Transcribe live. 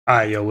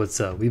Alright, yo, what's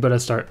up? We better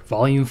start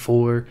Volume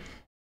 4,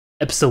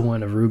 Episode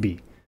 1 of RWBY.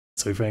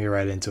 So we're gonna get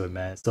right into it,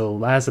 man. So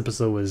last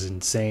episode was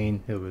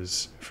insane. It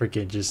was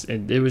freaking just,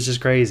 it was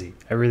just crazy.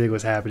 Everything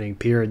was happening.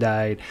 Pyrrha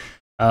died.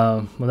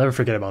 We'll never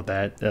forget about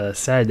that.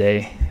 Sad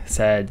day.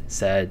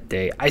 Sad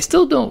day. I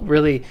still don't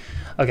really,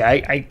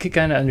 okay, I could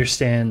kind of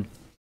understand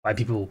why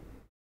people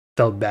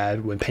felt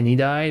bad when Penny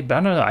died, but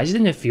I don't know. I just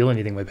didn't feel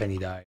anything when Penny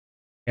died.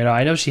 You know,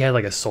 I know she had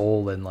like a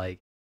soul and like,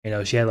 you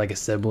know, she had like a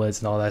semblance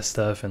and all that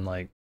stuff, and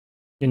like,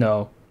 you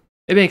know,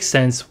 it makes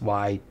sense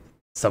why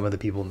some of the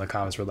people in the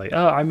comments were like,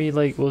 oh, I mean,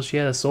 like, well, she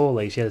had a soul,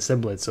 like, she had a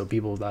semblance, so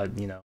people thought,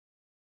 you know,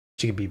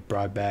 she could be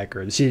brought back,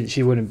 or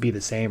she wouldn't be the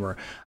same, or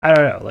I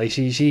don't know, like,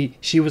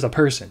 she was a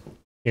person,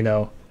 you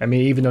know. I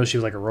mean, even though she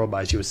was like a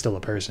robot, she was still a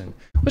person,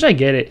 which I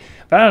get it,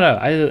 but I don't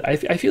know.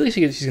 I feel like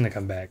she's gonna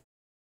come back.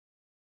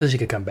 So she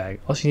could come back.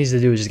 All she needs to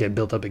do is just get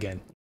built up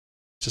again.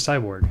 It's a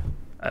cyborg.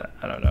 I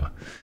don't know.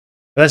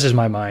 But that's just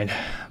my mind.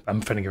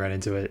 I'm finna get right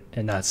into it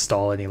and not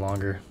stall any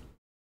longer.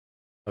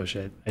 Oh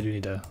shit, I do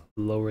need to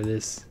lower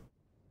this.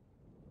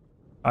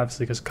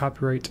 Obviously because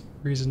copyright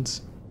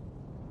reasons.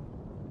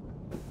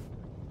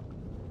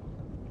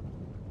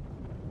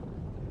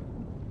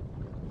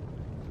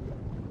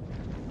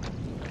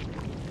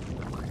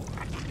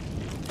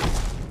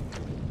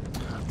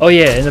 Oh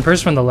yeah, and the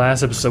person from the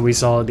last episode we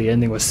saw at the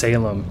ending was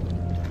Salem.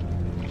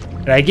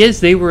 And I guess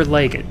they were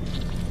like,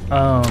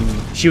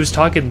 she was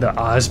talking to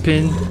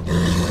Ozpin,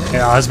 and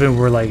Ozpin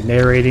were like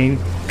narrating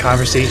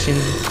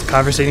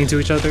conversating to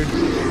each other.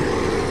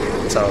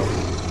 So,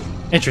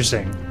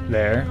 interesting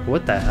there.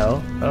 What the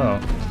hell? Oh.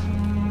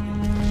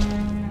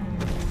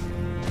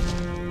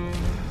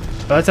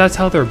 That's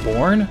how they're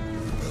born?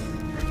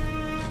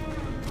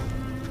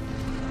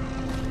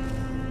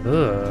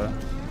 Ugh.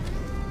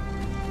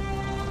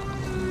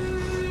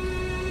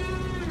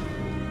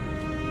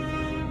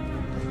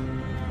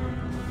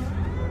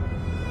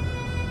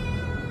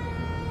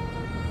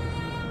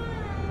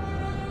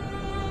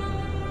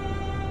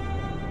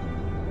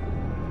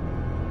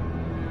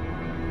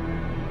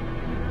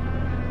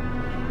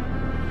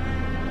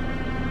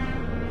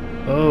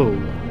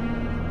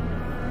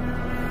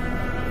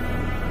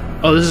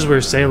 Oh, this is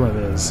where Salem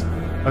is.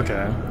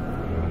 Okay.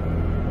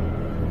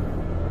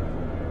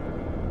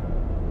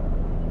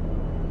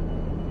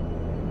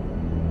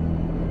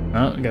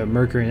 Oh, we got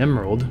Mercury and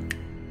Emerald.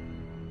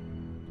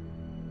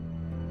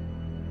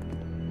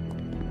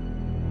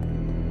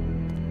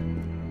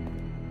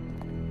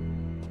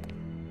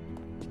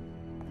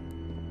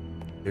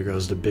 Here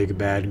goes the big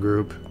bad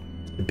group.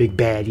 The big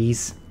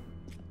baddies.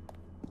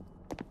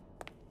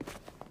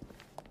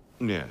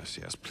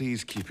 Yes,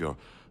 please keep your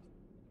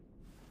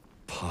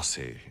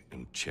posse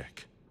in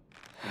check.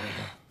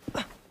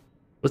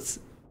 What's...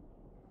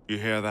 You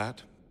hear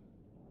that?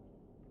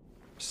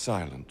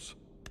 Silence.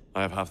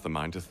 I have half the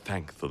mind to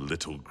thank the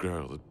little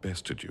girl that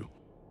bested you.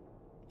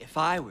 If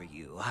I were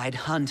you, I'd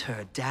hunt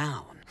her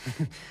down.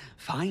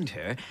 Find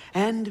her,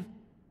 and...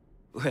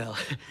 well,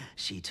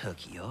 she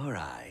took your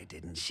eye,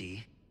 didn't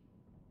she?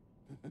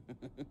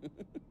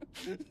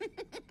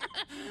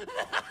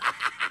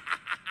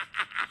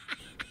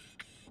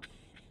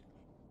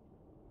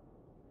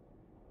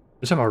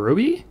 You're talking about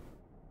RWBY?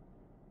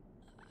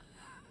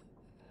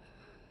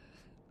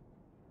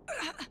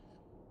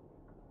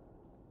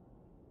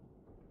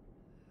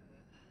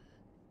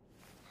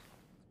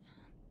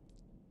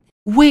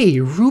 Wait,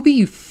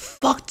 RWBY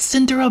fucked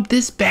Cinder up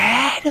this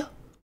bad?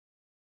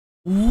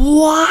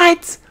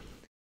 What?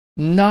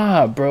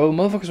 Nah, bro.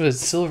 Motherfuckers with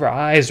silver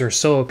eyes are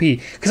so OP.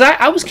 Because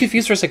I was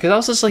confused for a second. I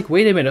was just like,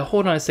 wait a minute,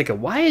 hold on a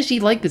second. Why is she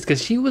like this?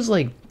 Because she was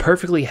like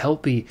perfectly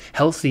healthy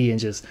and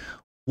just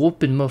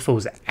whooping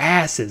motherfuckers'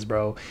 asses,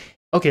 bro.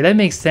 Okay, that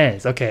makes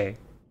sense. Okay.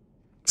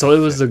 So it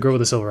was the girl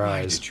with the silver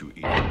eyes. Did you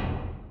eat?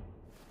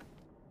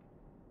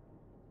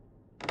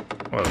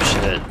 Oh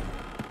shit.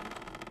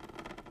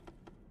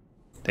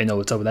 They know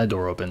what's up when that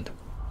door opened.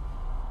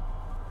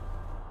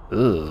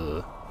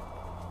 Ugh.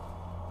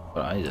 Hold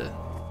on, I need to...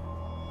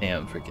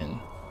 damn, freaking...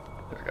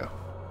 there we go.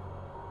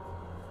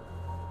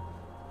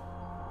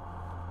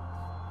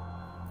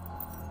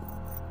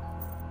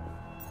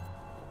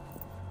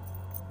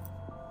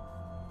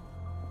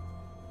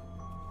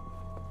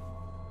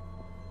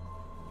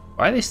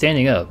 Why are they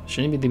standing up?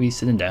 Shouldn't they be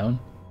sitting down?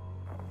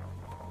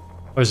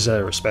 Or is that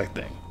a respect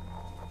thing?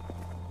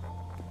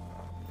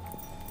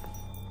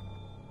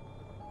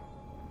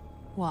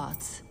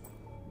 What?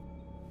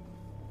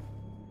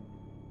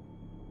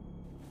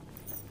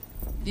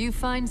 Do you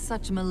find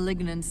such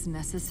malignance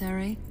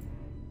necessary?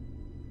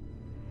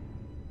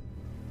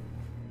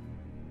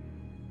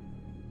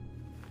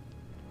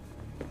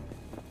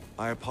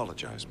 I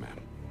apologize, ma'am.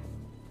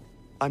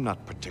 I'm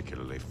not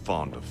particularly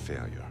fond of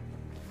failure.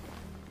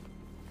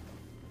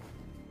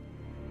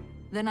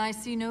 Then I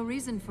see no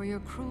reason for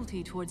your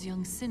cruelty towards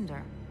young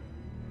Cinder.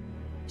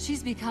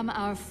 She's become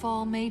our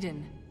Fall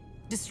Maiden,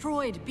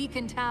 destroyed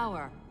Beacon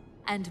Tower,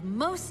 and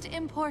most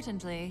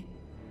importantly,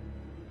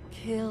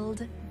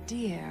 killed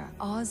dear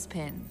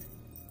Ozpin.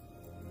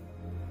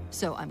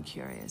 So I'm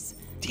curious.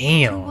 To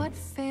Damn. what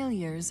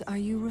failures are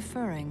you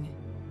referring?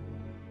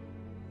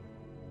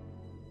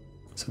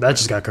 So that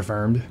just got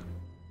confirmed.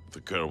 The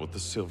girl with the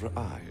silver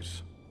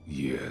eyes.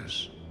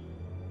 Yes.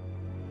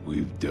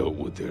 We've dealt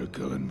with their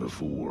kind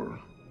before.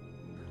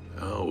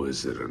 How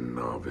is it a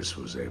novice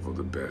was able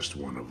to best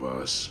one of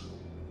us?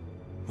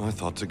 My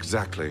thoughts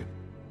exactly.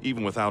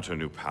 Even without her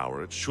new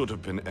power, it should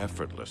have been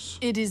effortless.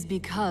 It is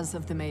because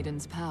of the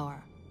Maiden's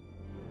power.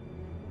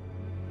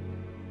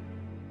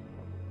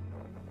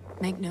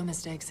 Make no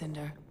mistake,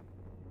 Cinder.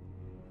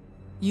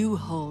 You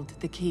hold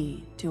the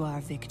key to our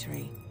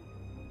victory.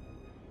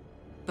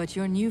 But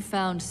your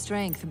newfound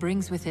strength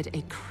brings with it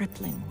a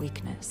crippling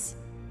weakness.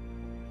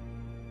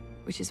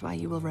 Which is why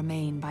you will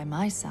remain by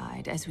my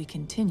side as we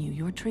continue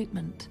your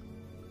treatment.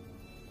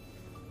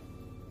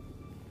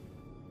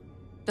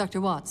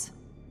 Dr. Watts,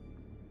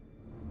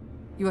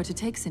 you are to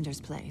take Cinder's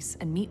place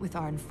and meet with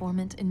our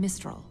informant in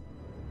Mistral.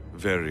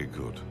 Very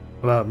good.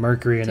 What about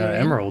Mercury and Tyrion,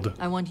 Emerald?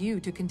 I want you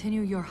to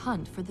continue your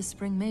hunt for the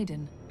Spring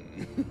Maiden.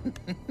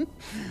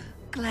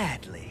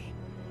 Gladly.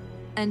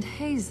 And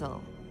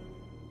Hazel,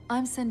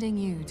 I'm sending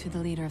you to the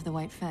leader of the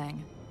White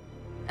Fang.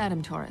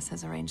 Adam Torres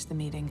has arranged the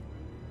meeting.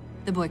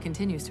 The boy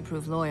continues to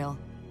prove loyal.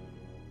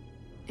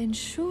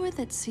 Ensure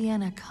that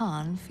Sienna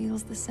Khan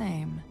feels the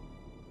same.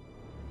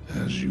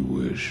 As you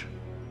wish.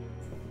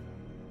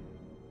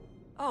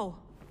 Oh.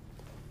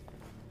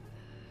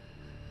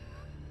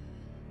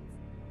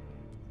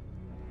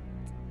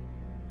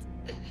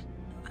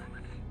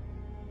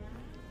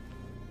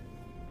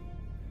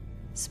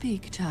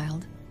 Speak,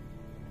 child.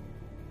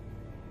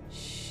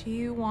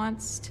 She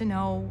wants to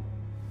know...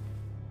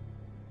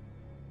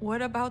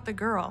 What about the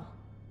girl?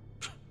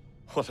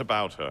 What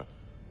about her?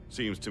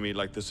 Seems to me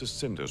like this is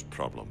Cinder's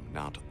problem,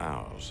 not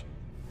ours.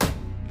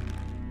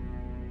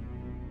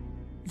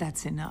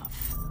 That's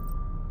enough.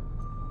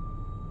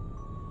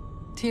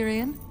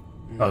 Tyrion,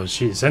 Oh,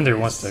 Cinder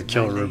wants to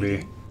kill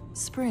Ruby.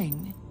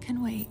 Spring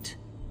can wait.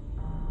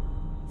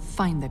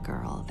 Find the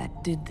girl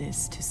that did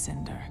this to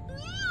Cinder.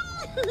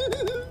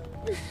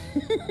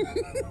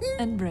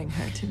 And bring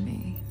her to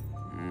me.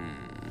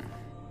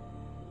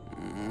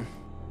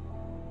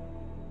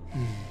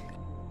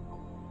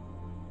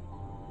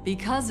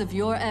 Because of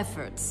your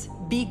efforts,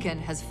 Beacon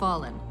has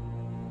fallen.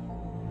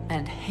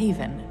 And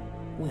Haven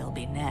will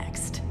be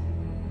next.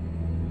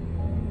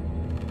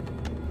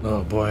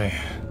 Oh boy.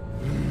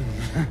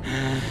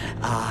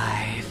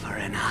 Eye for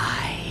an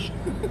eye.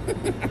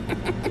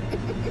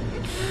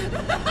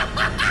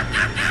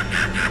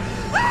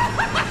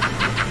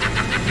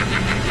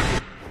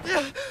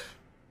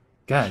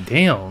 God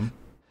damn.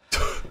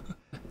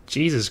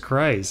 Jesus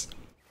Christ.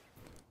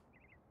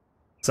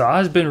 So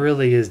Osmond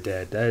really is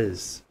dead. That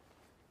is...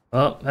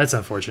 Well, that's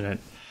unfortunate.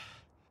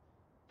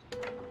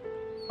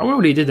 I wonder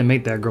what he did to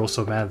make that girl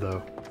so mad,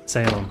 though.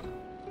 Salem.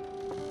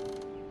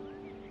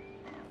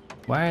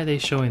 Why are they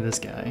showing this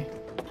guy?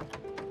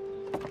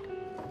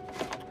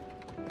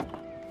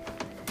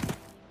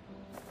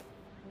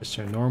 Just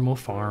a normal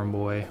farm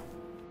boy.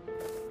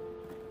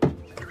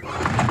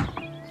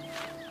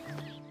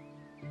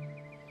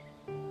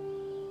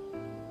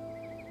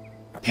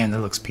 Damn,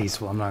 that looks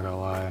peaceful, I'm not gonna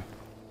lie.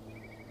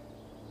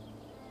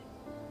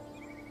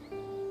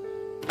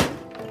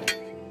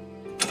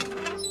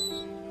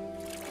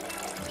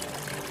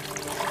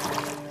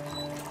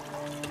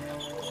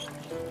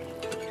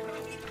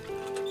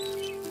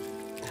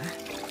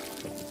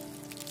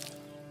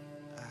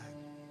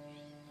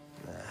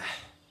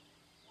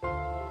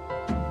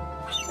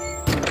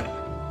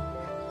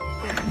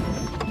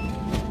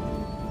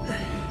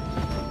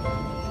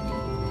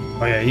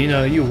 Oh yeah, you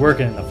know, you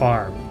working in the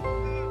farm.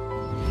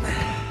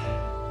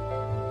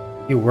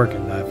 You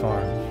working that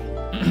farm.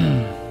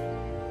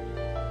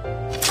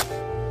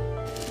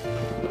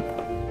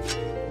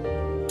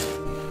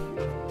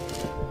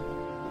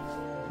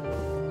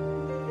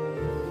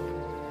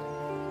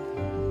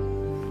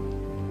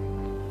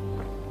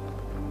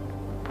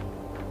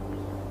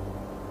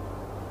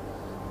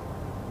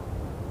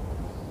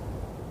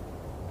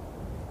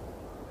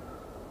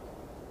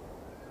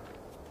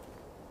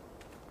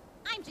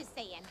 I'm just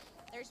saying,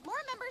 there's more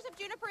members of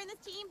Juniper in this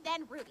team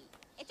than Ruby.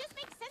 It just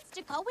makes sense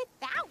to go with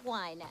that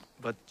one.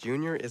 But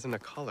Junior isn't a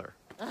color.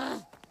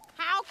 Ugh.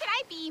 How can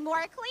I be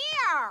more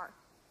clear?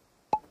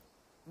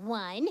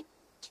 1,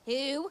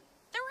 2,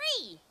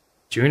 3.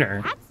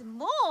 Junior. That's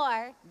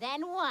more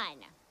than 1.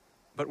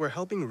 But we're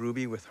helping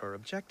Ruby with her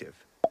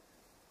objective.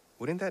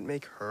 Wouldn't that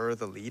make her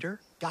the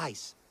leader?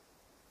 Guys,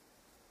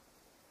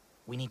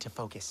 we need to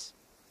focus.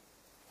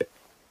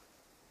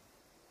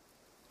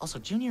 Also,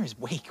 Junior is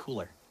way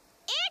cooler.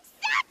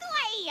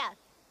 Exactly!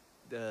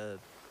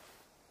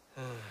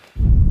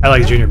 I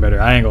like Junior better,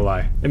 I ain't gonna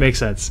lie. It makes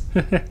sense.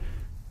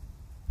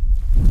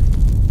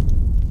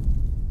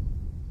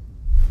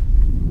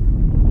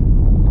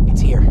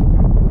 It's here.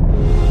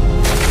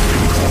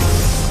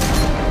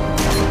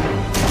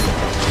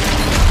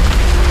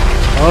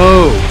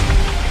 Oh!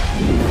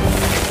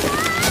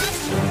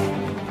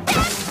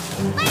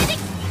 Landing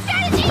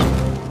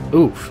strategy!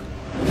 Oof.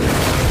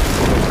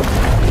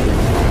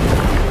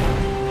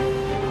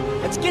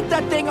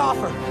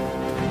 offer.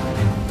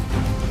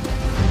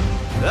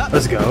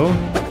 Let's go.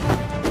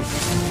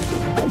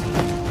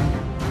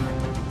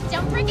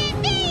 Don't forget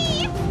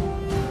me!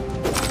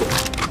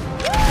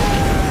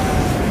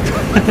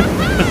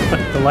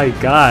 My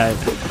God.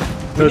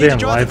 So We need to damn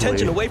draw his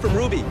attention lively. away from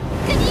Ruby.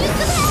 Could use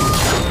some help!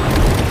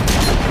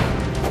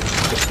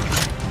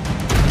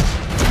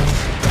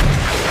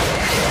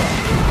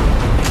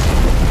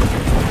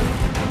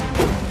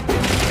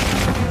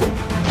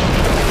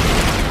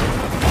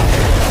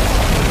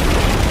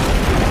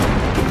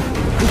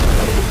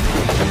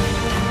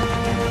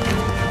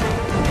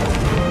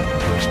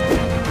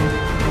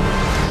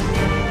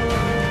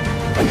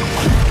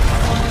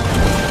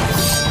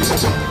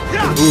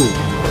 Ooh,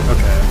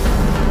 okay.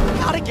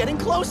 Gotta get in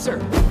closer.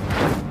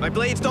 My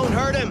blades don't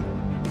hurt him.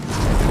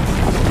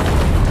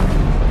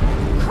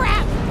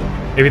 Crap!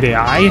 Maybe the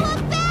eye? How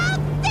about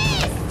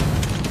this?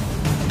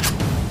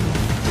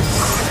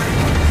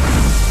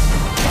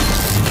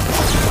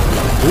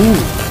 Ooh.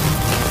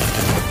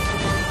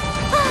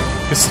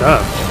 Good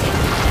stuff.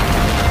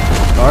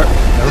 Or,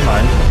 never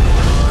mind.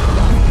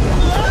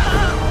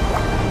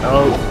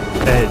 Oh,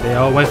 they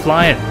all went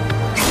flying.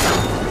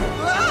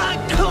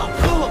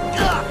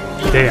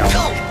 Damn.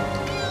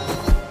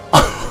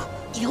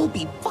 You'll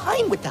be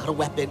fine without a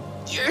weapon.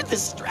 You're the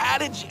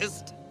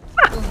strategist.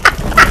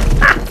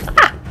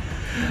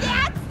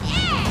 That's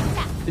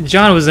it!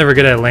 John was never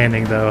good at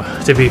landing, though,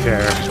 to be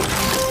fair.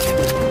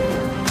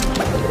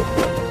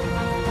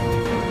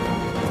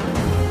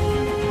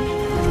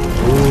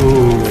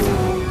 Ooh.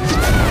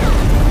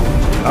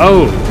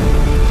 Oh.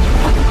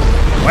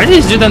 Why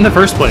did he do that in the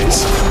first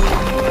place?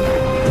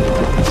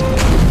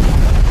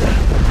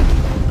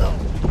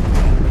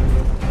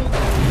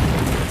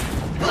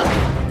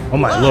 Oh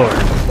my lord.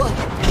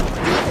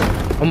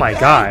 Oh my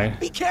god.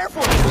 Be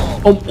careful.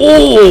 Oh.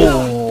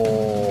 Oh.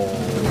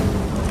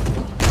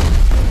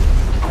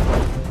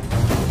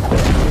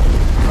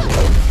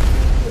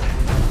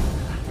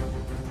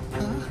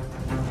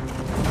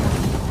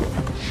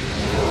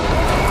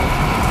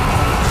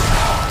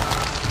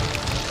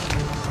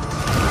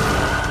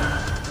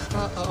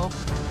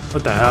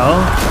 What the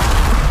hell?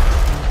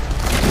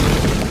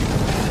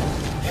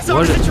 His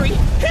arm is a tree.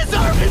 His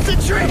arm is a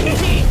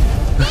tree.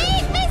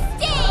 Big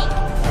mistake!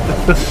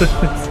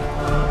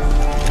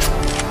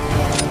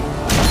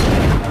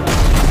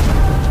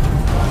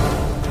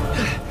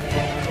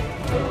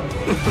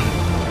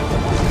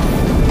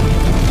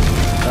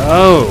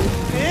 Oh.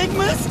 Big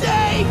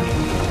mistake.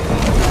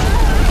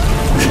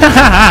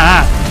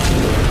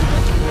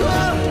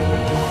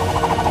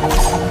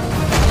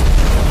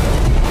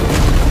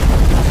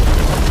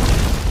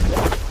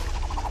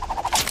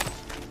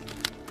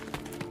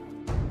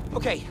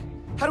 Okay,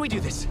 how do we do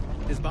this?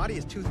 His body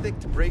is too thick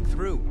to break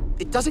through.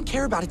 It doesn't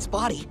care about its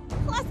body,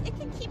 Plus, it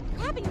can keep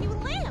grabbing new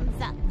limbs.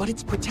 but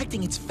it's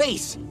protecting its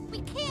face. We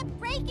can't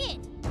break it.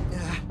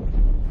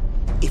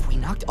 If we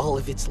knocked all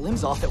of its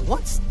limbs off at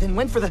once, then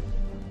went for the...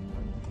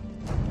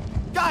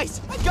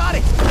 Guys, I got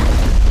it!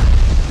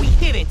 We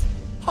hit it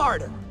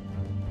harder.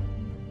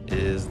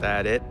 Is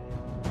that it?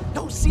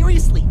 No,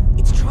 seriously,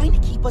 it's trying to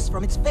keep us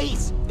from its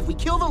face. If we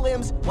kill the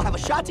limbs, we'll have a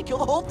shot to kill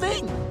the whole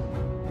thing.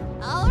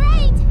 All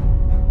right.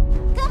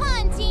 Come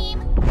on, team.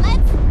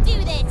 Let's do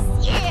this.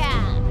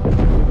 Yeah!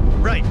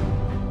 Right.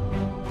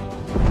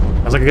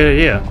 Sounds like a good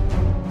idea.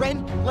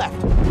 Ren, left.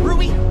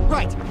 Ruby,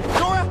 right.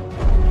 Nora,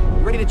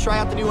 ready to try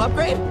out the new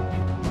upgrade?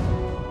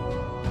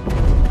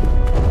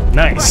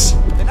 Nice.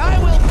 Right. Then I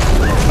will...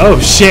 Oh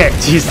shit.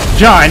 Jeez.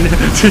 John,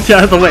 get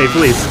out of the way,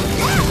 please.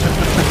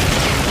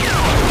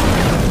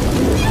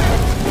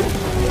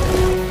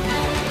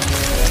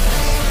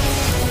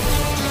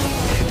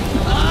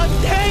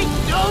 Tank,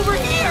 over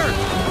here!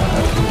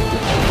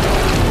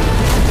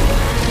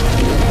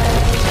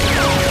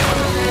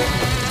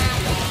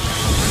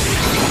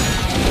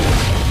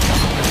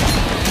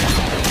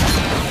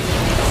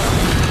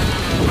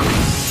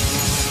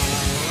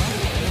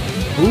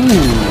 Ooh.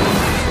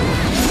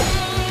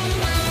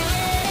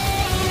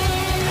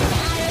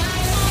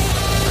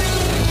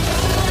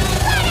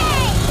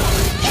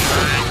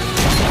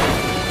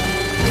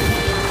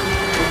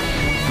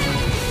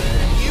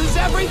 Use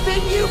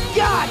everything you've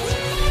got!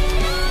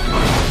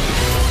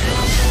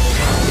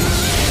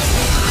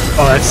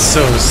 Oh, that's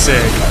so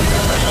sick.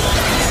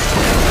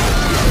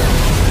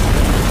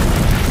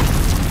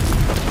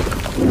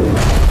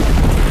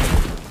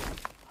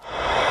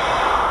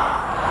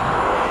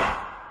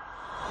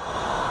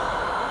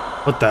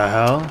 What the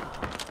hell?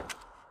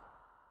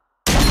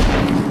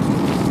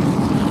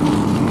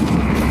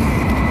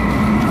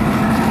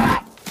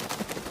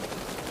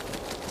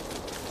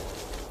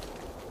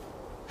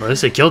 Well, at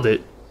least they killed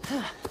it.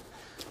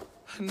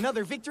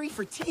 Another victory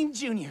for Team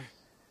Junior.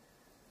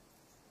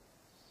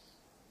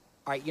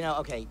 All right,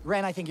 okay,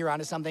 Ren, I think you're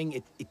onto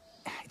something.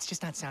 It's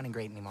just not sounding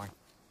great anymore.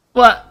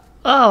 What?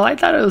 Oh, I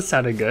thought it was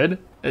sounded good.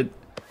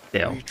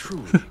 Damn. We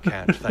truly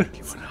can't thank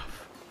you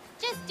enough.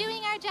 Just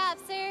doing our job,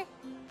 sir.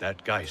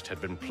 That Geist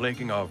had been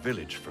plaguing our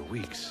village for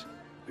weeks.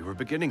 We were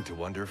beginning to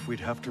wonder if we'd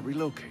have to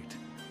relocate.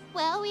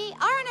 Well, we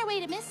are on our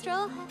way to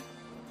Mistral.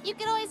 You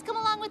can always come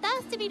along with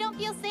us if you don't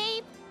feel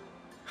safe.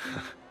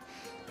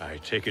 I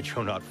take it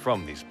you're not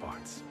from these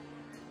parts.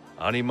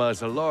 Anima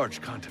is a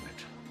large continent.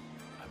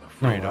 I'm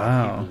afraid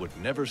our people would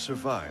never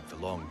survive the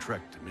long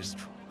trek to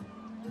Mistral.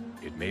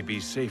 It may be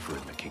safer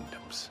in the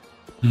kingdoms,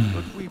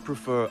 but we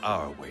prefer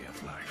our way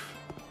of life.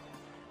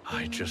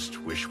 I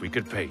just wish we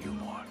could pay you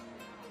more.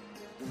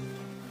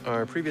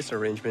 Our previous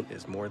arrangement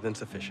is more than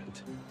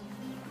sufficient.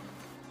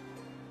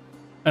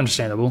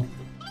 Understandable.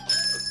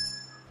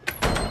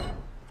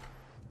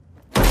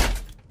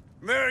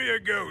 There you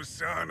go,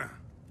 son.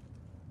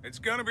 It's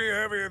gonna be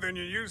heavier than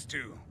you're used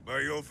to,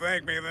 but you'll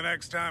thank me the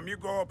next time you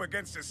go up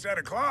against a set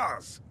of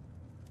claws.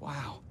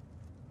 Wow.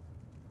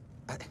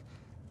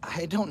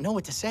 I don't know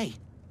what to say.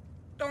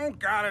 Don't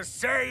gotta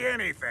say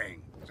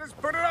anything. Just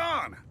put it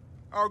on.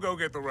 I'll go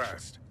get the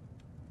rest.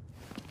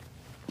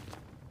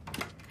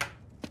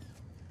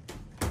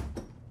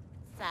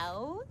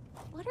 So,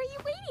 what are you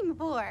waiting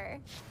for?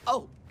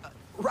 Oh,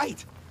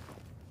 right.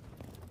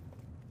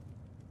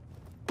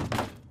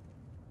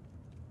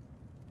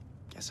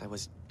 Guess I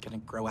was gonna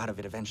grow out of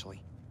it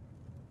eventually.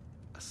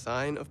 A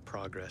sign of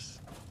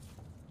progress.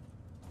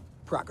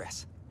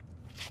 Progress.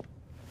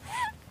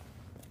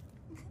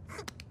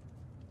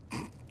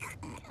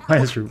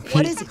 Nice, RWBY.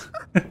 What is it?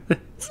 What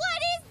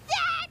is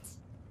that?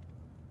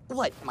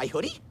 What, my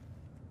hoodie?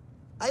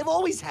 I've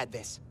always had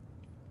this.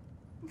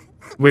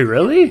 Wait,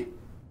 really?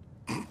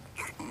 It's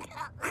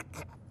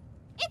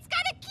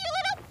got a cute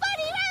little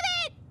bunny with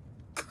it!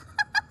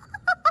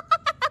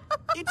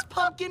 It's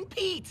Pumpkin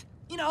Pete.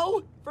 You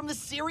know, from the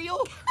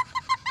cereal.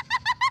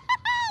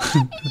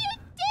 You do!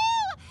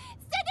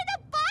 Send it a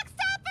box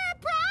top for a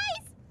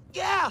prize!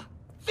 Yeah,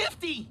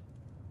 50.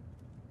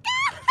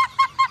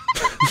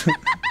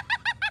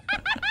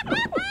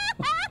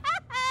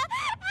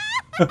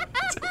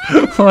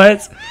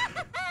 What?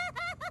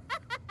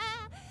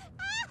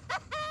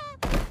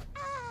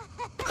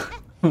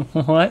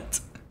 What?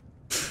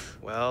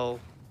 Well,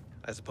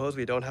 I suppose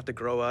we don't have to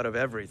grow out of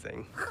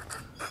everything.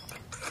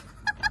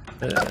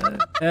 Yeah.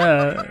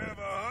 Have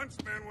a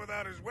huntsman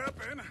without his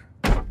weapon.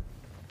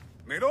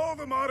 Made all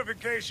the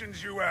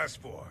modifications you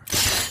asked for.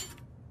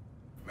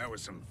 That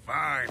was some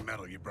fine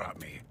metal you brought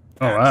me.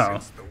 Oh, That wow.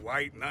 sits the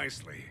white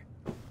nicely.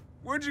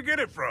 Where'd you get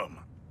it from?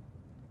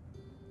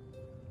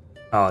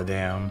 Oh,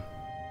 damn.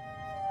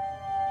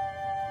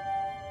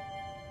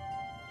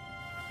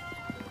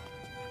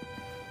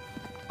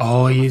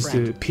 Oh, he used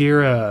to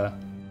Pyrrha.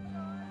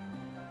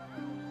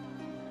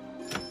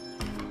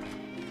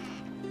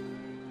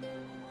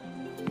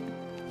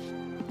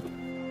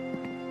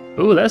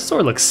 Ooh, that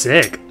sword looks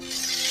sick.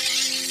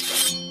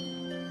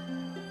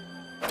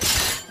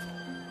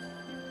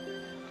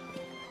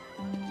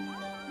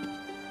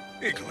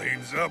 It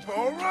cleans up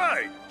all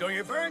right, don't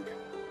you think?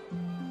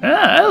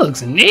 Yeah, that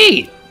looks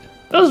neat.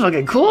 That was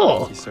fucking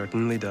cool. He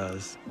certainly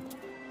does.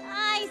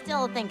 I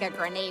still think a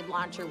grenade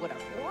launcher would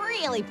have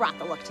really brought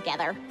the look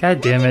together. God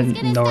damn it,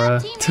 Nothing's gonna Nora.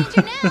 stop Team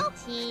Major now.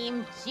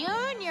 Team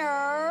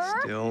Junior.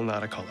 Still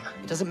not a color.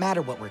 It doesn't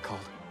matter what we're called.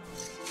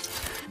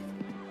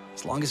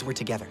 As long as we're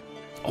together.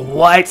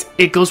 What?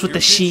 It goes with You the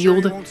kids sure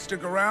shield? you won't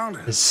stick around?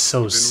 It's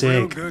so You've been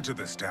real sick. good to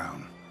this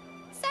town.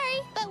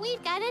 Sorry, but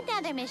we've got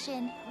another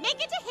mission. Make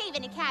it to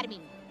Haven Academy,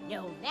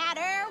 no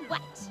matter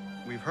what.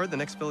 We've heard the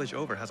next village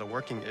over has a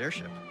working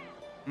airship.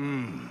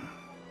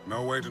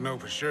 No way to know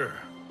for sure.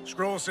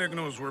 Scroll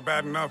signals were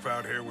bad enough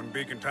out here when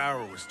Beacon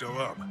Tower was still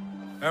up.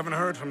 Haven't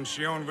heard from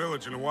Shion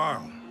Village in a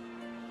while.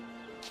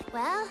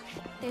 Well,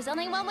 there's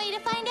only one way to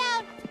find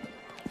out.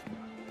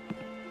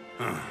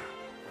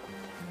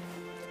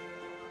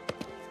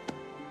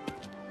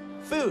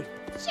 Food.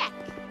 Check.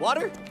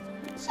 Water.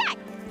 Check.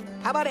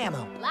 How about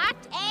ammo?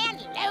 Locked and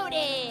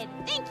loaded.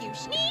 Thank you,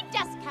 Schnee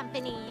Dust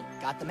Company.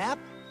 Got the map?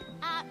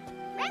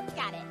 Red's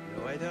got it.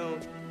 No, I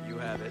don't. You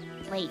have it.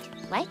 Wait,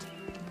 what?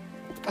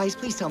 Guys,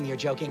 please tell me you're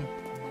joking.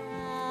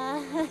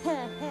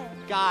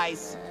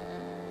 Guys.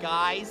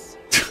 Guys.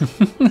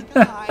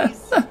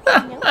 Guys.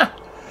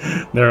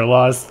 They're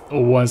lost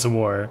once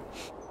more.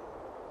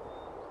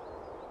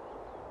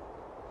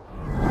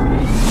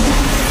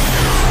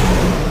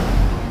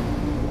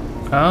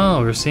 Oh,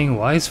 we're seeing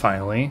Wise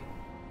finally.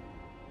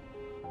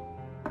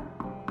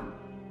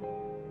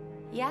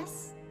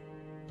 Yes?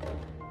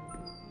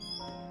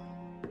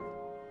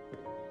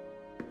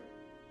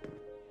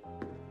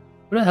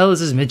 Who the hell is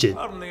this midget?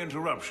 Pardon the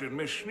interruption,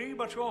 Miss Schnee,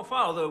 but your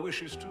father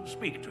wishes to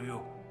speak to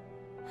you.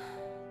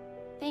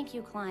 Thank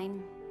you,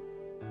 Klein.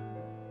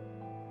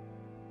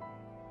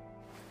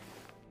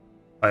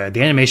 Oh yeah,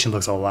 the animation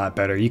looks a lot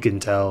better. You can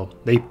tell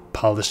they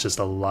polished just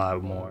a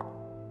lot more.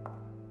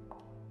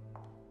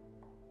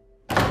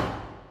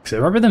 Cause I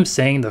remember them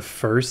saying the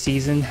first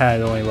season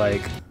had only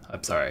like,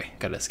 I'm sorry,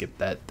 gotta skip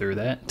that through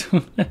that.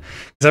 Cause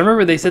I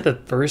remember they said the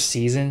first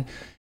season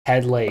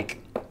had like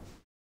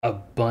a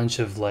bunch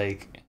of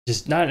like,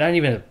 just not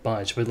even a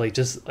bunch, but like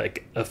just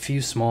like a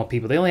few small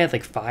people. They only had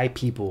like 5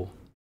 people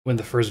when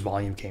the first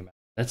volume came out.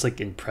 That's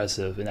like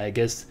impressive. And I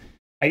guess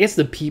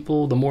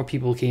the more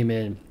people came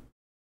in,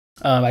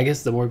 I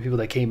guess the more people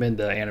that came in,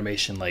 the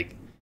animation like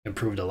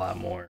improved a lot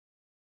more.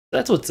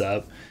 That's what's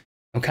up.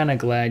 I'm kind of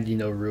glad, you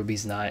know,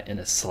 Ruby's not in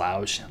a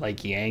slouch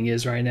like Yang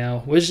is right now,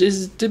 which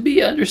is to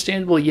be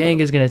understandable.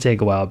 Yang is going to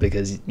take a while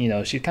because, you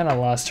know, she kind of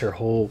lost her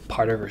whole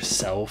part of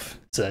herself.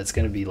 So that's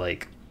going to be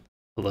like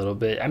a little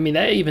bit. I mean,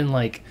 that even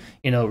like,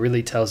 you know,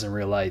 really tells in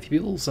real life.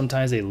 People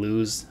sometimes they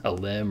lose a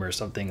limb or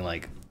something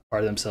like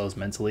part of themselves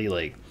mentally.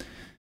 Like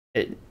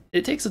it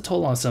takes a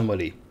toll on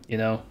somebody, you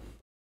know.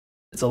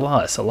 It's a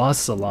loss. A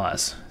loss is a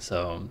loss.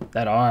 So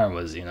that arm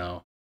was, you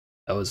know,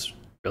 that was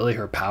really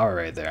her power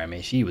right there. I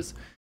mean, she was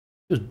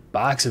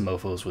boxing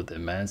mofos with it,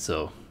 man.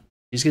 So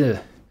she's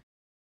gonna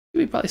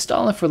be probably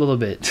stalling for a little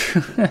bit.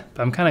 But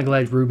I'm kind of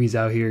glad Ruby's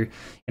out here,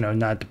 you know,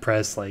 not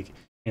depressed like,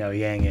 you know,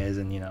 Yang is,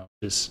 and, you know,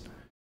 just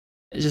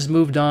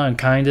moved on,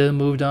 kind of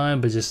moved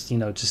on, but just, you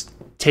know, just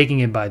taking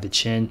it by the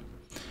chin,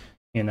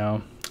 you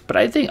know. But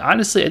I think,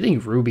 honestly, I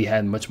think Ruby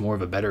had much more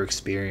of a better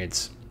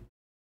experience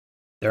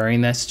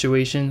during that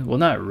situation. Well,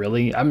 not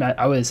really.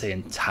 I wouldn't say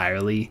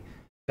entirely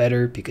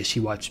better, because she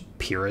watched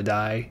Pyrrha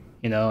die,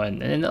 you know,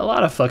 and a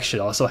lot of fuck shit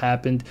also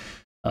happened.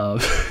 You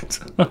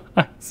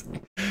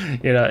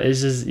know,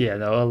 it's just, yeah,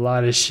 no, a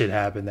lot of shit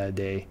happened that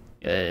day.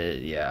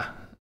 Yeah.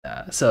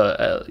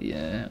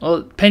 Yeah.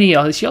 Well,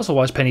 Penny, she also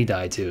watched Penny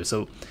die too.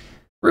 So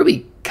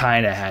Ruby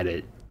kind of had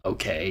it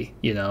okay,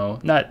 you know,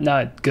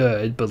 not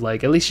good, but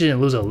like at least she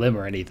didn't lose a limb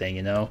or anything,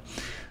 you know.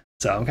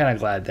 So I'm kind of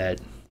glad that,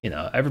 you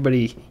know,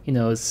 everybody, you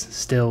know, is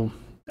still.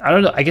 I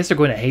don't know. I guess they're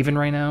going to Haven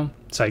right now,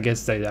 so I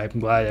guess I'm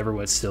glad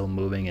everyone's still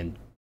moving and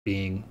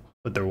being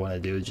what they want to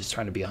do, just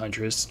trying to be a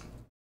huntress.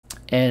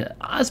 And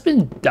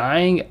Osmond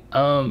dying,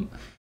 I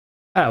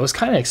was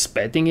kind of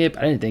expecting it,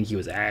 but I didn't think he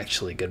was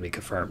actually going to be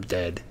confirmed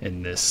dead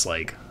in this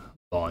like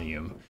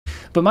volume.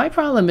 But my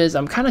problem is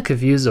I'm kind of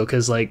confused though,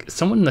 because like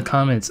someone in the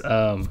comments,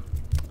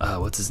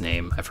 what's his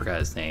name? I forgot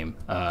his name.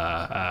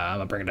 I'm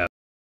gonna bring it up.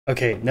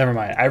 Okay, never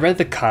mind. I read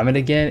the comment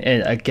again,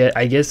 and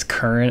I guess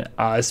current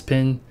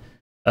Ozpin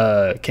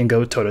can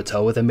go toe to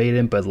toe with a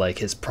maiden, but like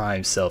his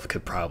prime self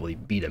could probably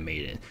beat a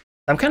maiden.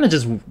 I'm kind of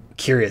just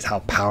curious how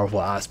powerful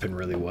Ozpin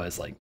really was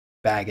like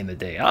back in the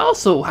day.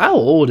 Also, how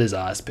old is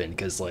Ozpin?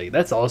 Because like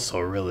that's also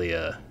really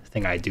a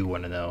thing I do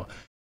want to know.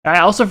 I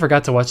also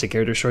forgot to watch the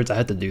character shorts. I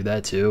had to do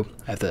that too.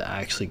 I have to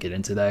actually get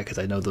into that because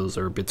I know those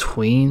are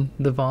between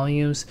the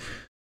volumes.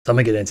 So I'm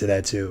gonna get into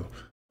that too,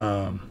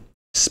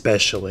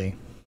 especially.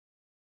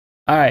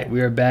 All right, we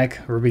are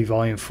back. RWBY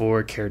Volume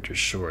 4 character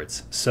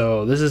shorts.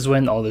 So this is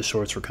when all the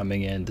shorts were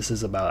coming in. This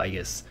is about, I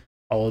guess,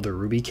 all of the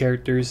RWBY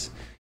characters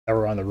that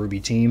were on the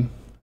RWBY team.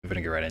 We're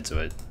gonna get right into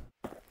it.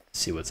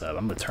 See what's up.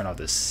 I'm gonna turn off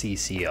this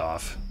CC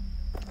off.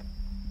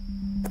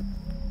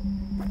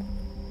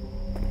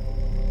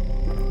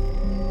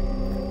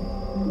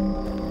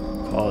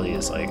 Quality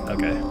is like,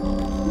 okay.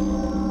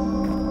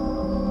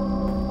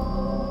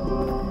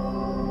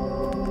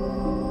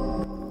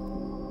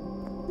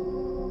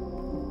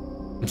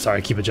 I'm sorry,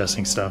 I keep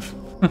adjusting stuff.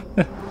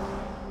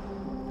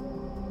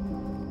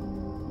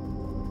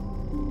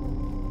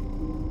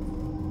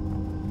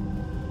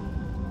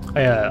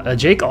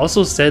 Jake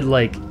also said,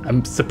 like,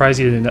 I'm surprised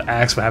you didn't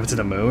ask what happened to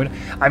the moon.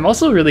 I'm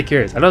also really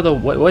curious. I don't know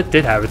what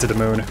did happen to the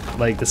moon.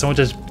 Like, did someone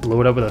just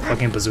blow it up with a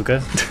fucking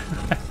bazooka?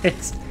 I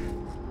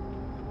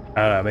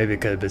don't know, maybe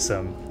it could have been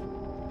some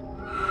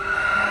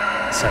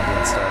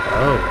sentient stuff.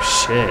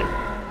 Oh shit.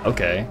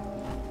 Okay.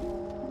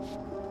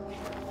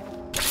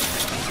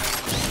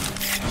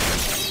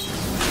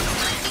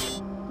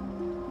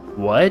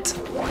 What?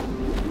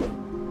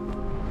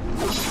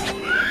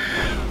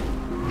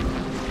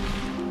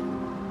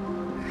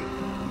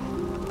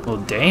 Well,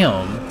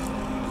 damn.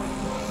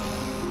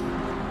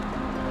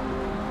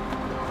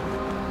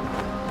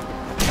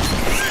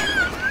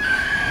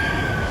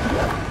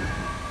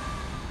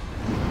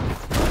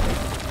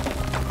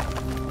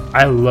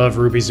 I love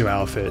Ruby's new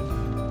outfit.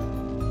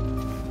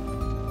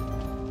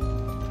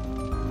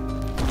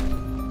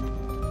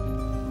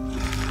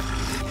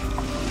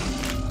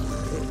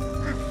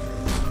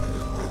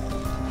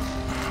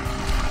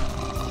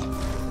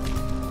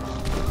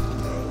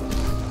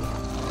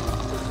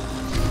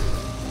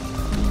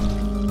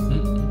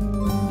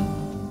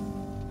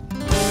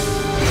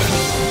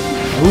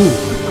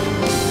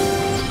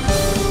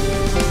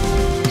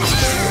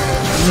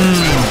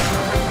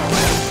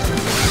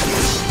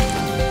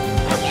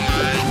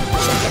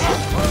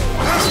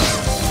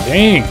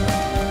 Dang.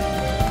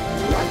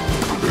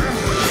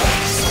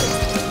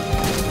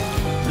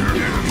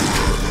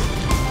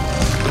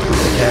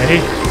 Okay.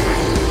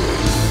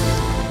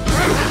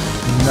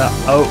 No.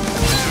 Oh.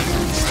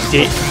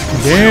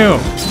 Damn.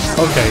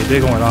 Okay, they're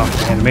going off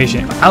the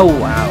animation. Oh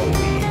wow.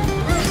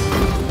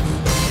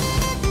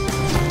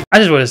 I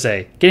just want to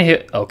say, getting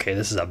hit. Okay,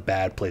 this is a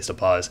bad place to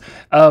pause.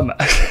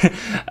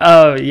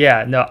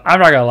 Yeah, no, I'm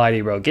not gonna lie to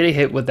you, bro. Getting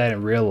hit with that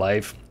in real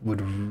life would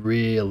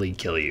really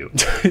kill you.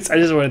 I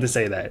just wanted to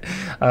say that.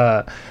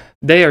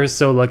 They are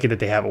so lucky that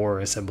they have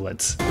aura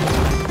semblance.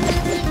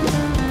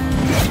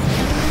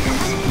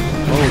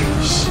 Holy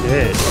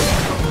shit.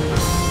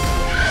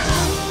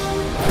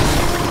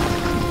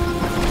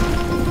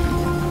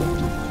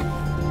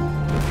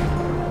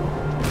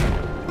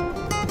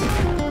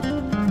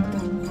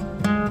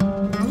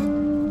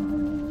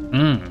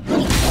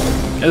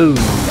 Oh,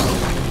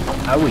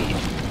 owie.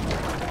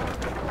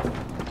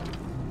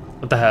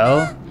 What the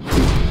hell?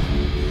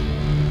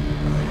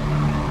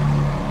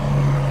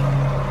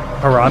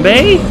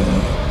 Harambe?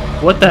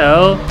 What the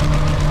hell?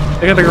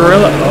 They got the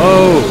gorilla.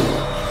 Oh.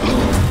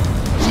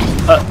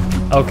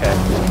 Okay.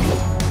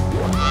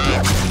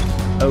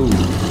 Oh.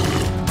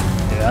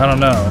 Yeah, I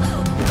don't know.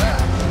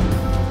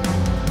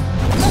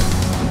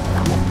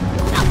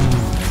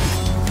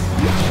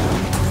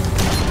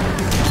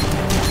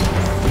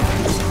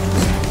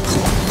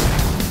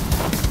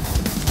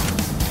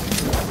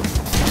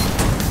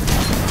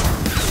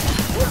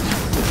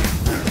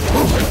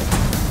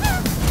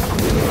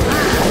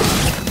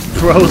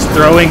 Bro's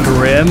throwing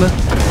Grim.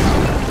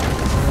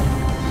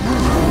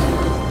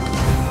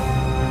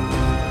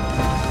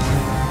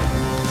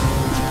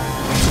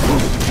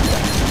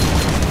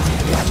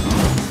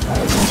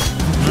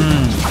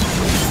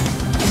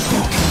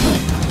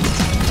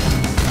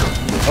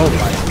 Oh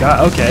my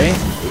god, okay.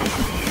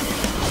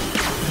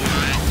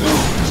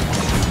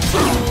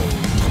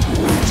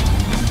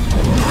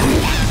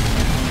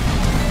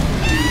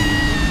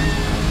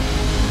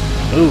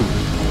 Ooh.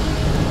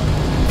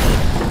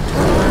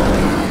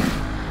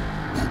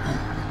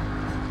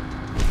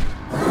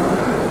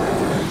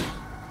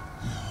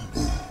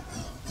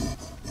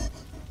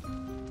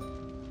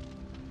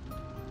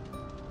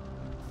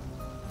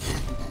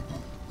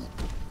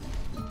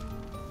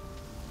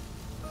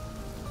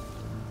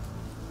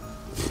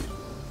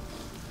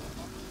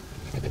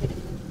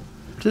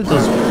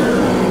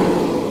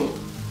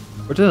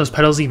 Where did those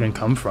petals even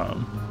come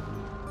from?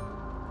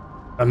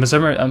 I'm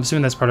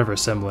assuming that's part of her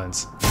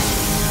semblance.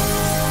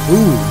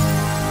 Ooh.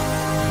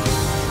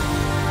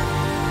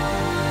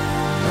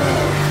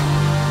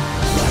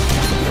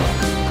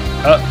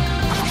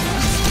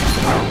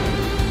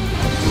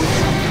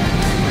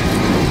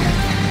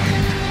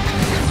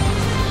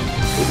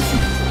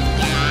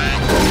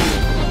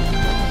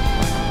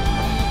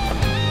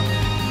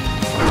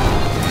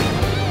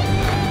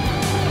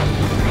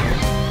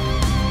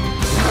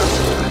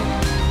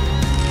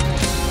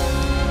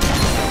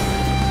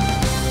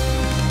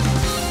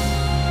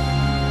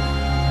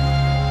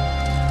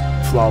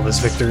 Flawless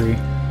victory.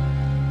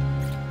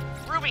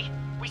 Ruby,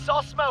 we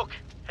saw smoke.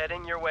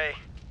 Heading your way.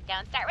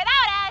 Don't start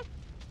without us.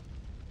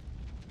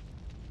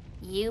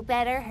 You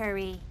better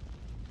hurry.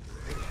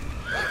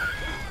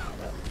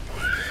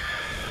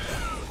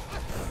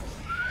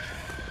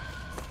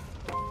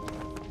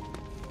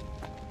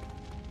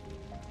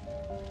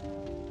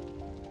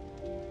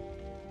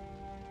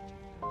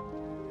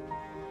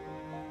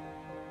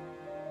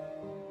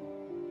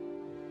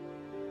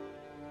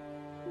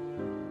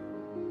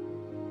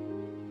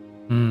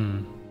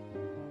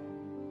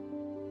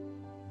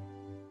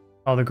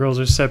 All the girls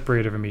are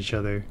separated from each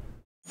other.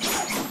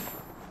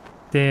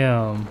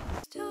 Damn.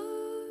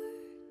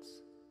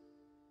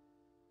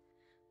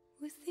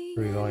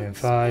 RWBY Volume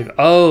 5.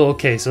 Oh,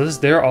 okay, so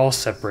they're all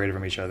separated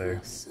from each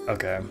other.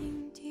 Okay.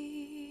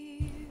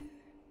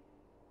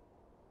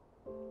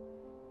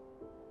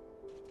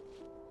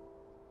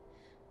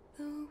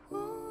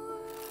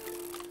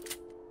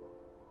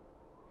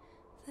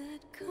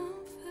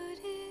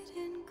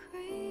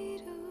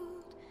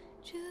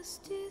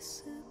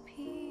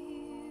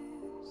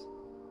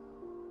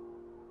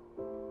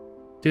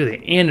 Dude,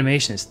 the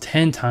animation is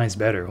 10 times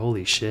better.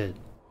 Holy shit.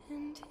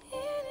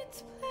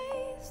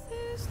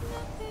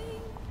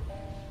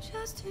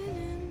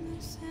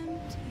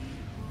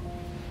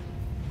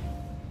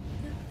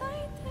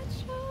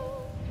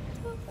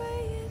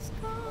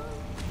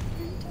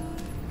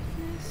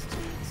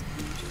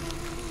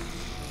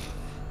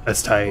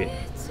 That's tight.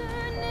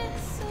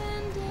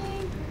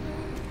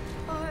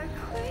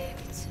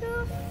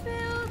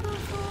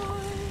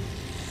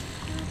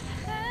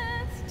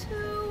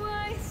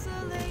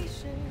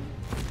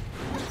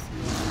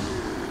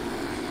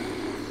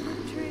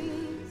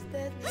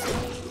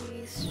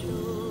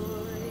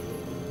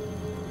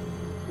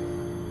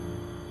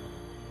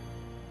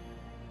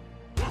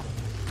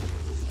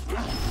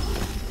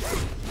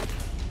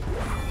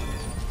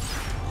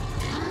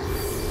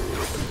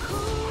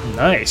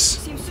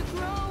 Nice.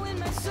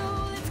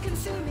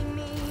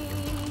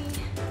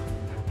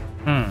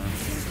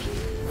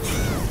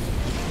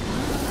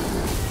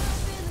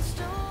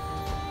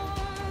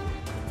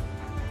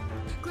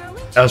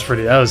 That was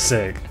pretty, that was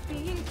sick.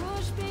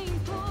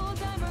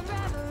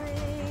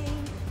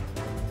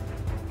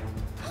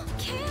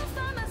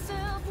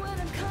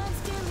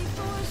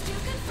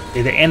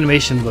 Yeah, the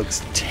animation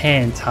looks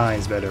 10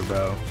 times better,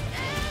 bro.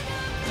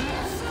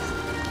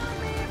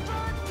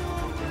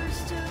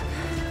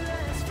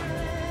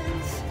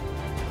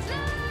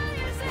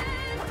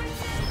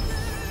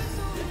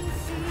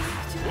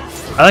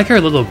 I like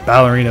her little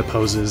ballerina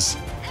poses.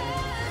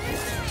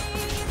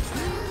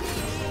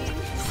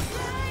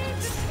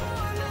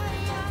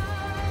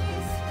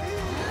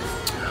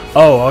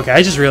 Oh, okay,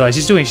 I just realized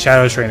he's doing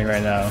shadow training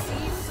right now.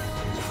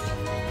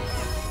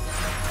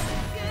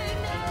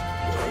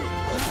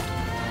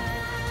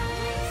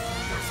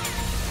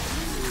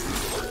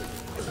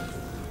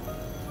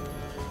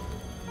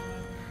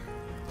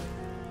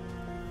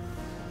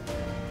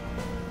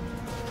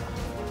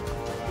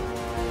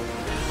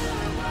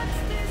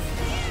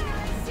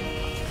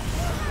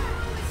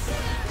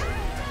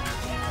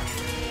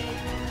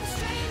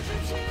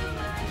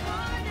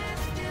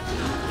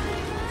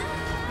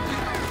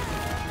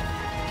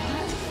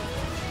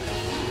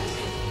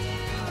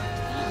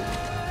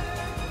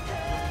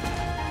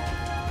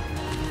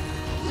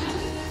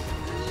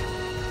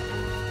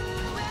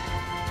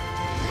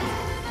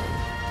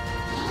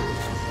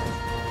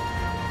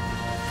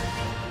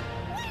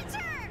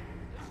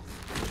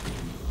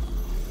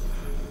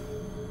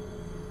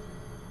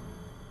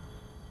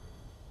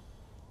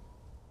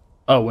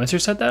 Oh, Winter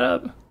set that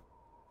up?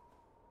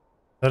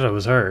 I thought it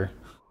was her.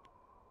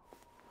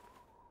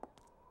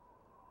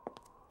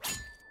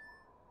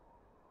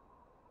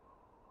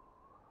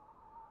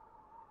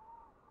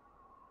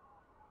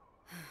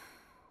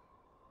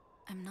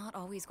 I'm not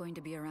always going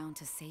to be around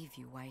to save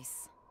you,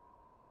 Weiss.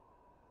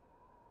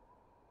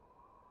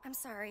 I'm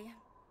sorry.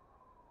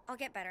 I'll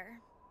get better.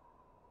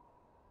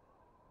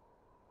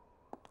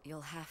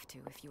 You'll have to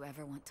if you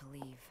ever want to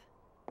leave.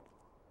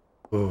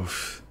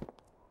 Oof.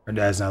 Her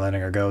dad's not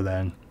letting her go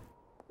then.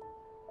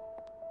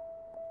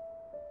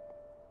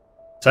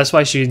 So that's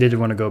why she didn't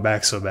want to go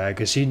back so bad,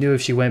 because she knew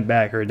if she went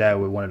back, her dad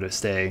would want her to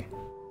stay.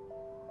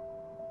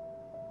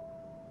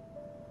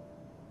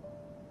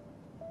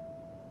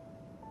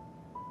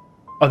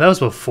 Oh, that was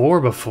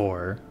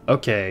before.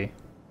 Okay.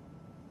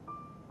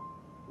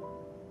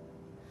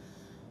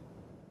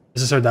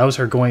 This is her. That was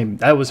her going.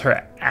 That was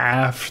her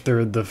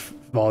after the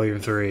volume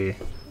 3.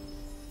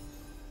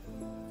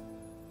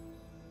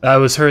 That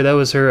was her.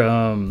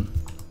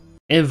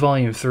 In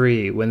volume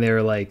 3 when they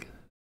were like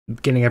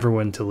getting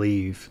everyone to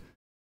leave.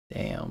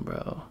 Damn,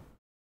 bro.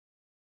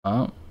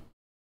 Oh,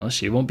 well,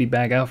 she won't be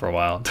back out for a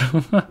while.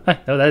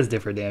 No, that's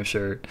different, damn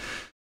sure.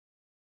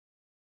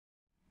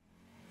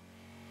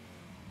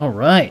 All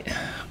right.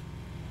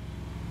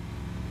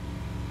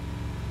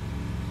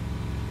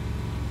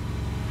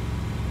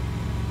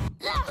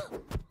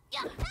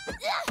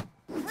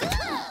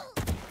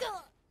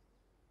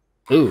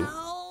 Ooh.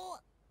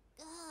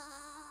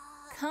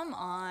 Come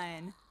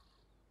on.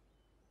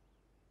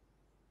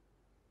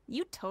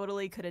 You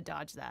totally could have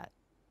dodged that.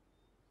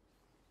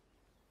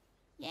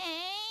 Yang,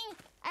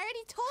 I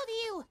already told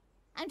you.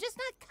 I'm just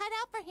not cut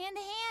out for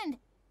hand-to-hand.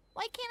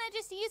 Why can't I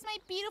just use my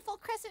beautiful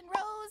crescent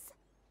rose?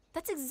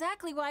 That's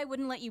exactly why I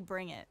wouldn't let you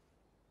bring it.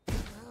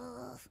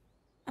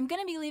 I'm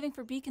gonna be leaving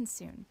for Beacon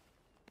soon.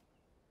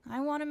 I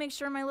want to make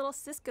sure my little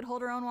sis could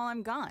hold her own while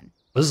I'm gone.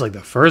 This is like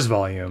the first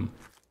volume.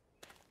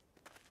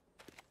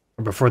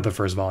 Or before the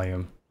first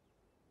volume.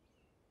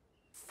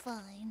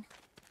 Fine.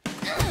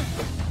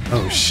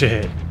 Oh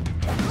shit.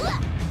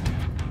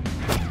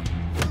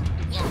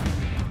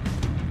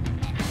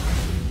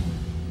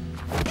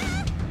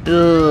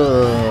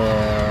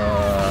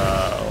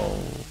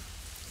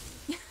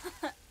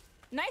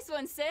 Nice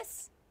one,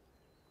 sis.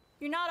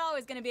 You're not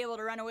always gonna be able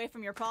to run away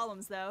from your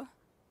problems, though.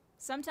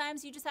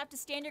 Sometimes you just have to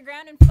stand your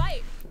ground and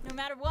fight, no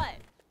matter what.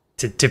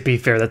 To be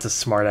fair, that's a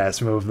smart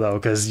ass move though,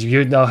 because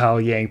you know how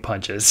Yang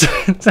punches.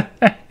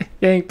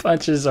 Yang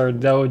punches are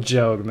no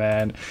joke,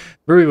 man.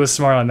 RWBY was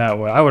smart on that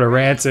one. I would have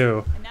ran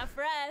too. Enough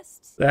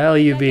rest. The hell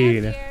you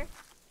mean?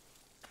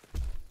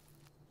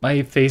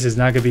 My face is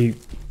not gonna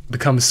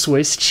become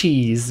Swiss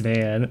cheese,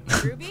 man.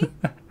 RWBY?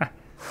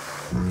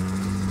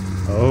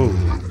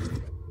 Oh.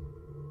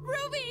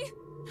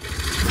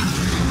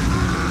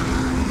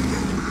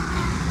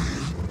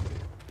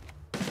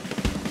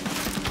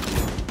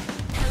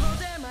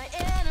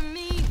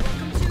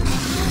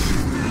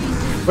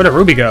 Where did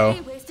RWBY go?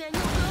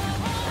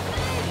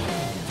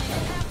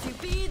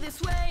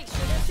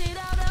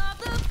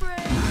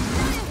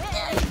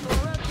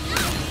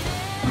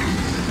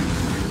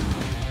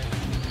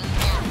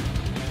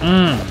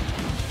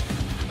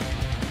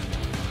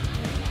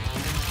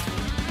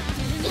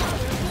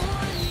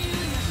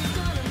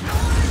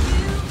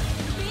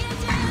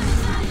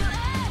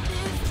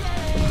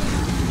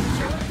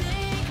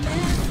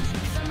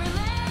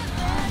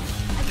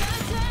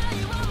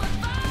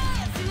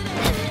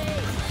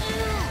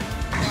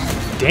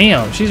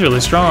 Damn, she's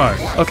really strong.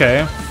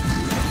 Okay.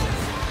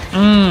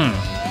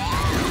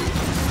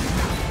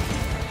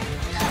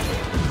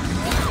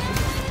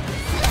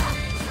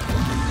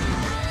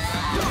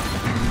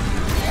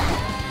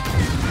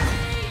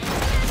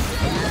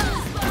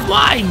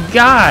 My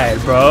God,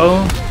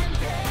 bro.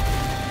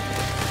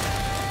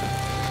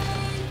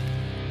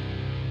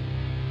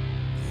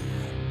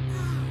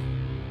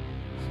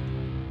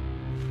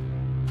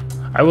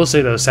 I will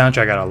say the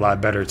soundtrack got a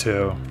lot better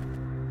too.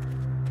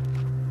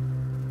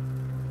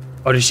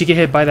 Oh, did she get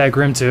hit by that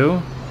Grim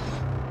too?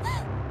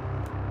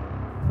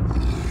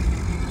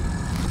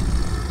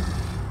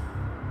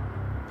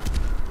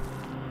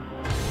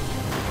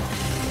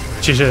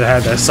 She should have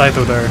had that scythe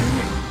with her.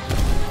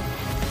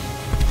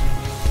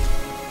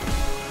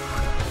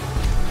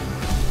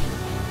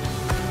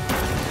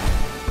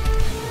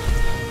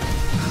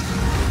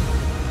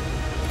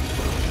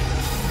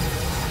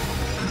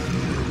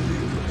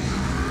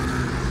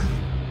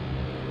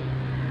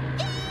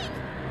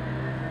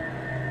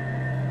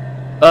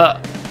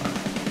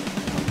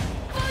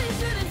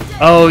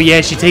 Oh yeah,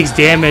 she takes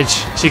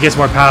damage. She gets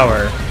more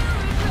power.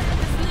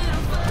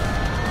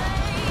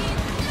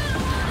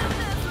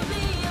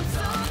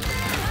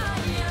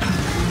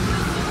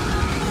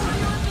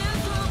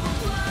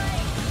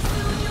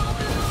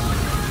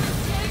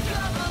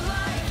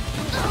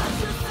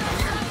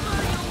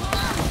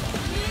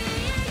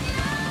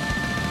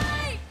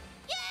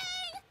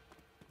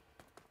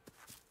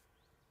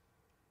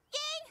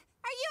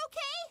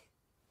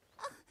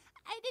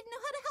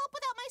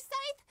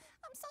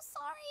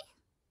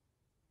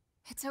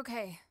 It's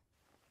okay.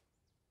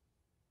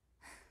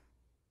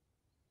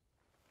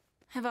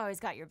 I've always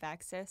got your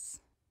back, sis.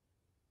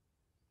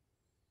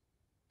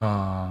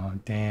 Oh,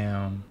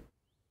 damn.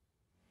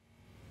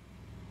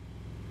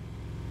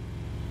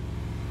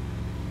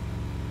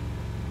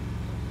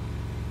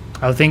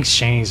 How things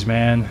change,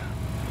 man.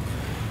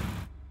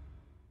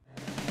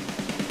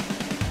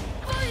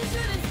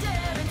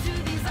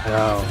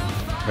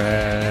 Oh,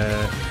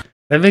 man.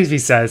 That makes me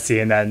sad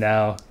seeing that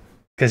now.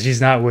 Because she's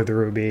not with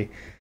Ruby.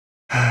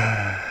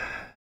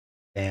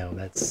 Damn,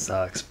 that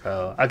sucks,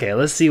 bro. Okay,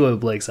 let's see what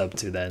Blake's up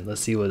to then.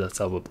 Let's see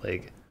what's up with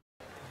Blake.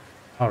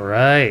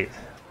 Alright.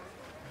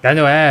 Got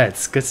no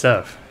ads. Good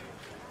stuff.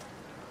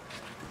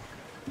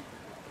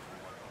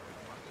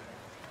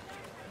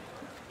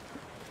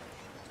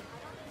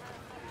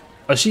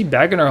 Oh, is she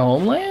back in her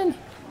homeland?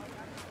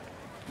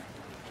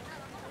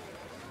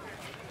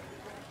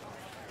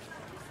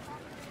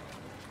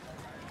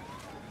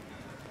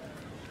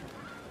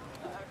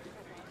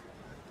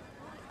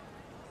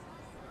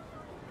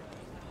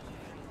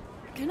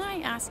 Can I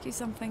ask you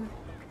something?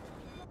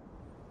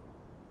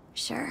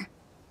 Sure.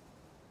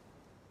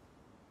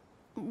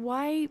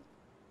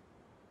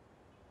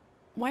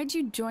 Why'd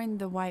you join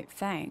the White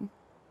Fang?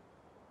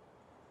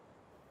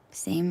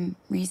 Same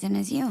reason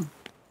as you.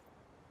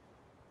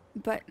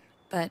 But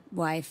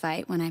why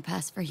fight when I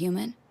pass for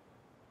human?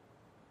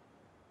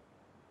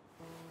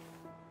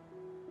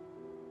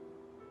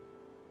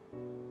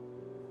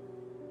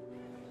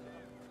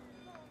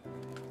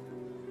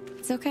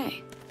 It's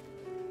okay.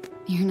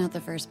 You're not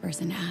the first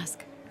person to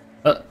ask.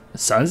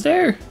 Sun's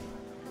there?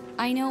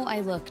 I know I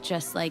look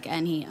just like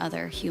any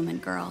other human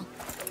girl.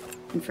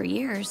 And for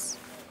years,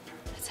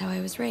 that's how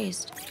I was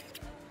raised.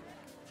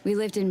 We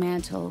lived in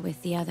Mantle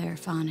with the other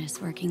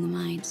Faunus working the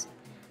mines.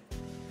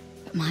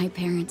 But my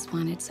parents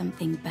wanted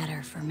something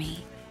better for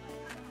me.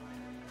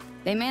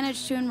 They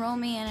managed to enroll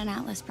me in an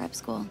Atlas prep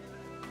school.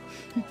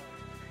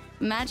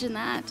 Imagine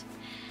that.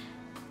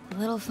 A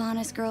little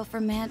Faunus girl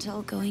from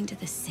Mantle going to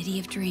the City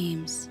of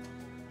Dreams.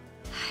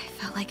 I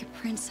felt like a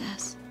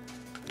princess.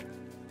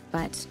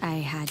 But I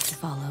had to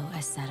follow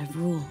a set of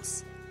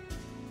rules.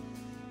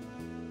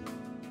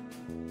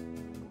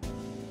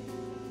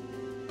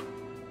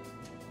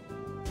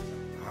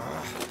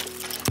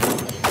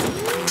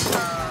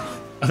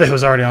 I think it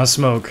was already on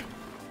smoke.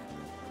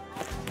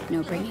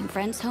 No bringing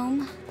friends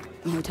home,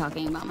 no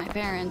talking about my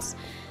parents,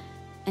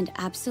 and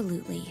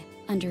absolutely,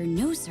 under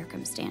no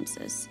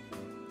circumstances,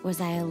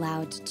 was I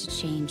allowed to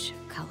change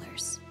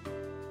colors.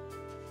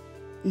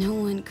 No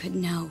one could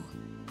know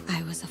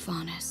I was a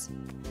Faunus.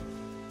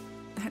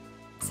 That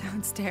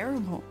sounds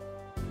terrible.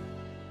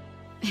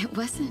 It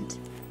wasn't.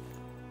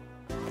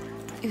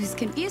 It was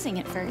confusing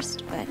at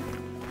first, but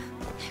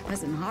it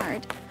wasn't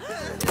hard.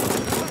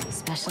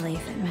 Especially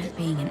if it meant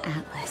being an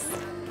Atlas.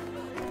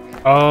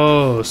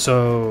 Oh,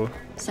 so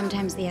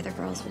Sometimes the other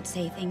girls would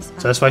say things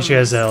about that's why she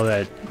has all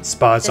that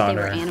spots that on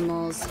they her. were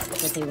animals,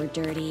 that they were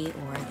dirty,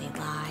 or they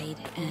lied,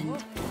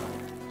 and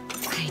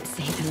I'd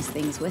say those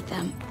things with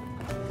them.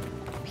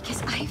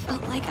 Because I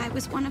felt like I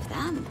was one of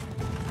them.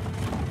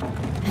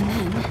 And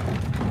then,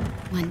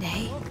 one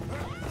day,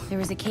 there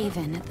was a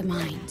cave-in at the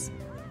mines.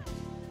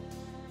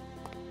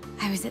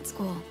 I was at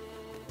school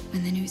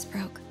when the news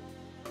broke.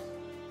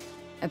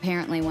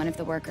 Apparently, one of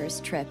the workers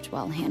tripped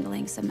while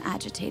handling some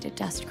agitated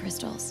dust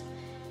crystals.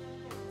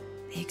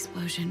 The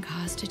explosion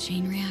caused a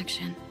chain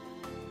reaction.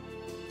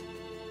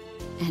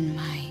 And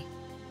my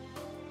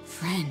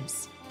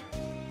friends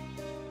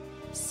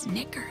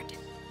snickered.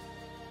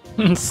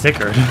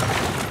 Snickered.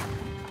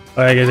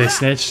 Oh, I guess they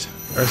snitched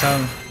or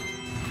something.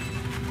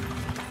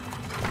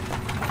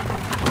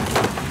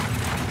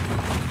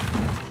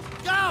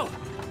 Go!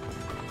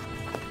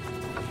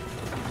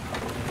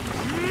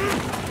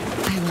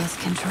 I lost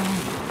control.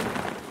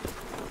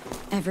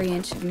 Every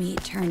inch of me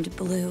turned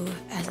blue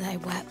as I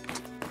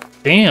wept.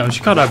 Damn, she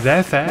caught up that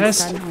And fast.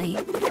 suddenly,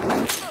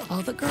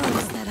 all the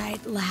girls that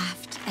I'd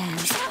laughed and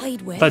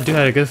played with That dude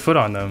had a good foot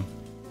on them.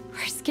 were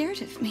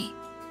scared of me.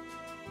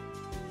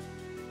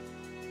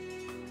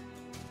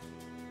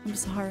 I'm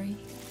sorry.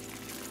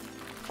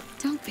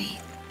 Don't be.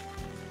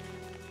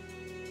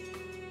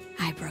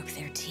 I broke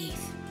their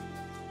teeth.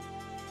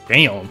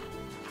 Damn.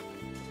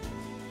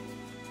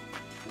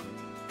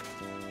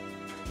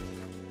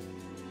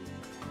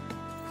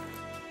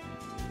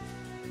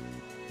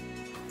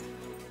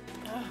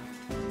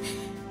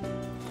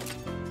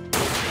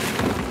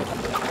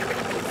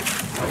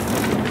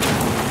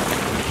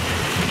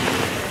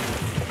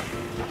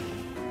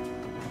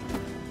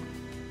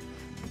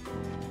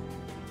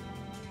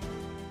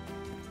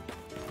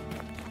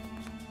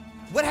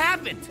 What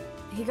happened?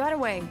 He got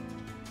away.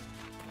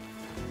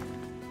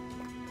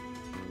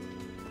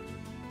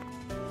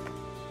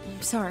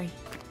 I'm sorry.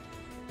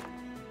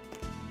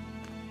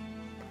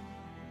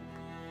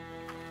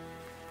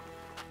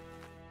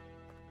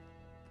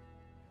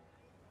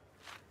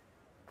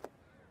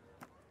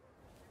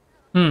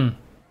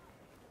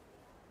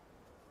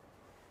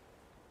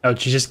 Oh,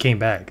 she just came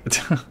back.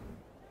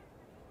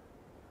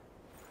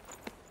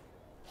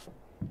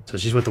 So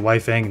she's with the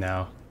White Fang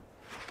now.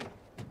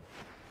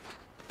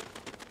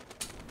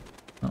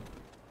 Oh.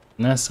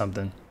 And that's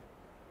something.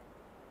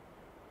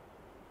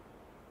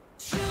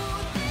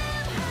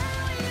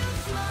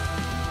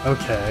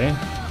 Okay.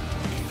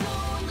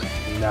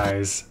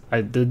 Nice.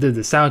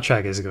 The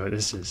soundtrack is good.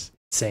 This is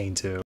insane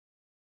too.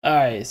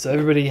 Alright, so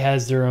everybody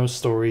has their own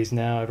stories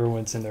now.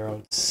 Everyone's in their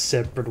own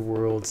separate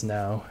worlds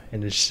now.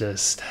 And it's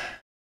just...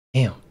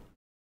 Damn.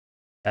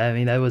 I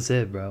mean, that was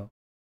it, bro.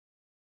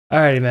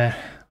 Alrighty, man.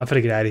 I'm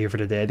gonna get out of here for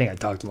the day. I think I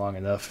talked long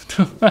enough.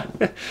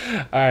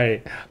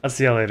 Alright, I'll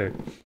see y'all later.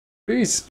 Peace.